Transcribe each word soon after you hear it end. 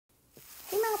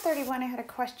31, I had a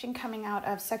question coming out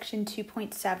of section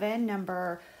 2.7,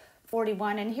 number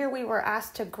 41. And here we were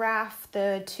asked to graph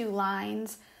the two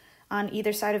lines on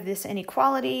either side of this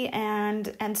inequality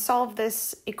and solve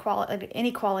this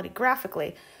inequality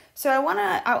graphically. So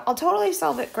I'll totally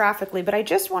solve it graphically, but I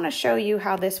just want to show you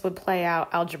how this would play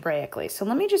out algebraically. So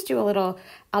let me just do a little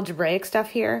algebraic stuff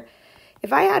here.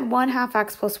 If I had 1/2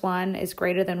 x plus 1 is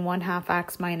greater than 1/2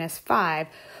 x minus 5,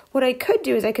 what I could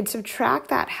do is I could subtract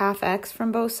that half x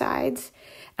from both sides.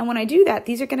 And when I do that,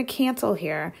 these are going to cancel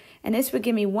here. And this would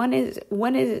give me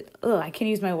I can't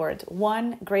use my words,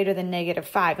 1 greater than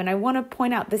 -5. And I want to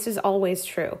point out this is always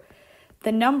true.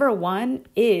 The number 1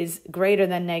 is greater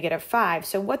than -5.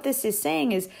 So what this is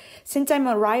saying is, since I'm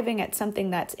arriving at something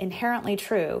that's inherently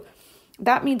true,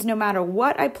 that means no matter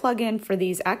what I plug in for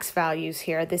these x values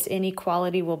here, this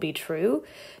inequality will be true.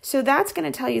 So that's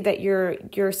going to tell you that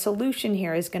your solution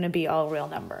here is going to be all real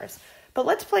numbers. But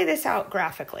let's play this out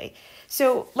graphically.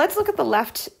 So let's look at the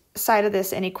left side of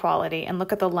this inequality and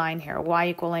look at the line here, y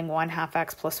equaling 1/2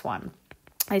 x plus 1.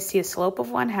 I see a slope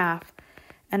of 1/2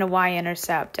 and a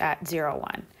y-intercept at 0,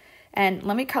 1. And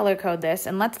let me color code this,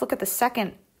 and let's look at the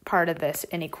second part of this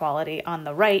inequality on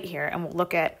the right here, and we'll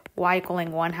look at y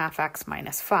equaling 1/2 x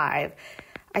minus 5.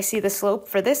 I see the slope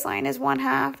for this line is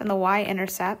 1/2 and the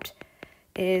y-intercept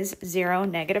is 0,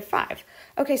 -5.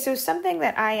 Okay, so something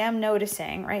that I am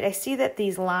noticing, right? I see that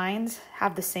these lines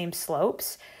have the same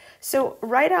slopes. So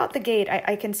right out the gate,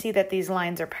 I can see that these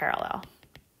lines are parallel.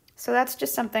 So that's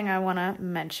just something I want to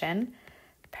mention.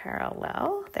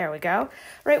 Parallel, there we go.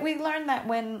 Right, we learned that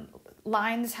when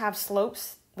lines have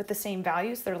slopes with the same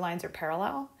values, their lines are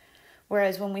parallel.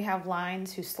 Whereas when we have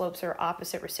lines whose slopes are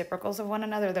opposite reciprocals of one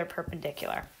another, they're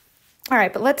perpendicular. All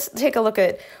right, but let's take a look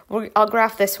at, I'll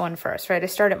graph this one first, right? I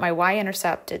start at my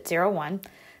y-intercept at 0, 1.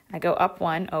 I go up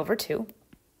 1 over 2.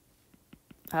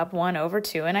 Up 1 over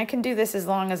 2. And I can do this as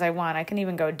long as I want. I can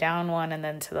even go down 1 and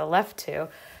then to the left 2.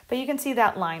 But you can see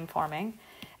that line forming.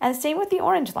 And same with the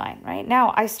orange line, right?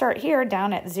 Now I start here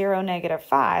down at 0,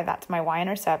 -5. That's my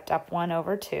y-intercept, up 1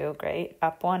 over 2. Great,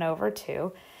 up 1 over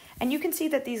 2. And you can see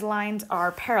that these lines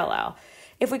are parallel.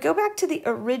 If we go back to the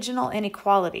original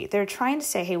inequality, they're trying to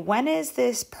say, hey, when is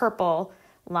this purple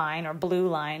line or blue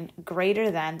line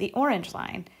greater than the orange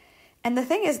line? And the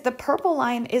thing is, the purple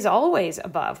line is always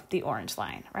above the orange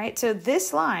line, right? So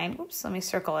this line, oops, let me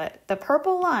circle it. The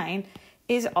purple line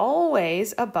is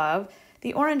always above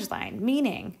the orange line,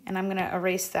 meaning, and I'm going to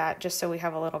erase that just so we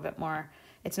have a little bit more,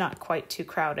 it's not quite too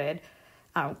crowded,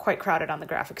 quite crowded on the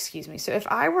graph, excuse me. So if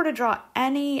I were to draw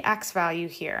any x value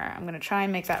here, I'm going to try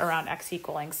and make that around x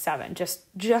equaling 7, just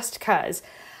because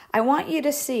I want you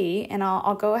to see, and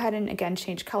I'll go ahead and again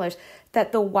change colors,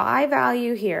 that the y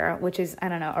value here, which is, I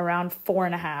don't know, around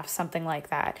 4.5, something like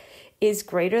that, is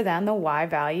greater than the y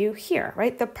value here,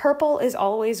 right? The purple is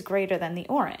always greater than the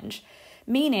orange,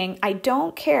 meaning I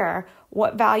don't care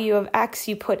what value of x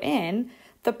you put in,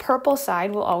 the purple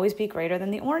side will always be greater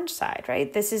than the orange side,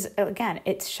 right? This is, again,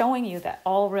 it's showing you that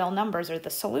all real numbers are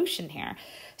the solution here.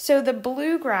 So the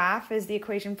blue graph is the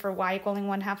equation for y equaling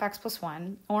 1/2 x plus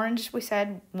 1. Orange, we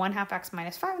said 1/2 x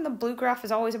minus 5, and the blue graph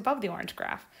is always above the orange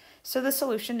graph. So the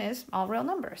solution is all real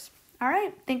numbers. All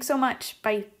right, thanks so much.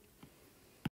 Bye.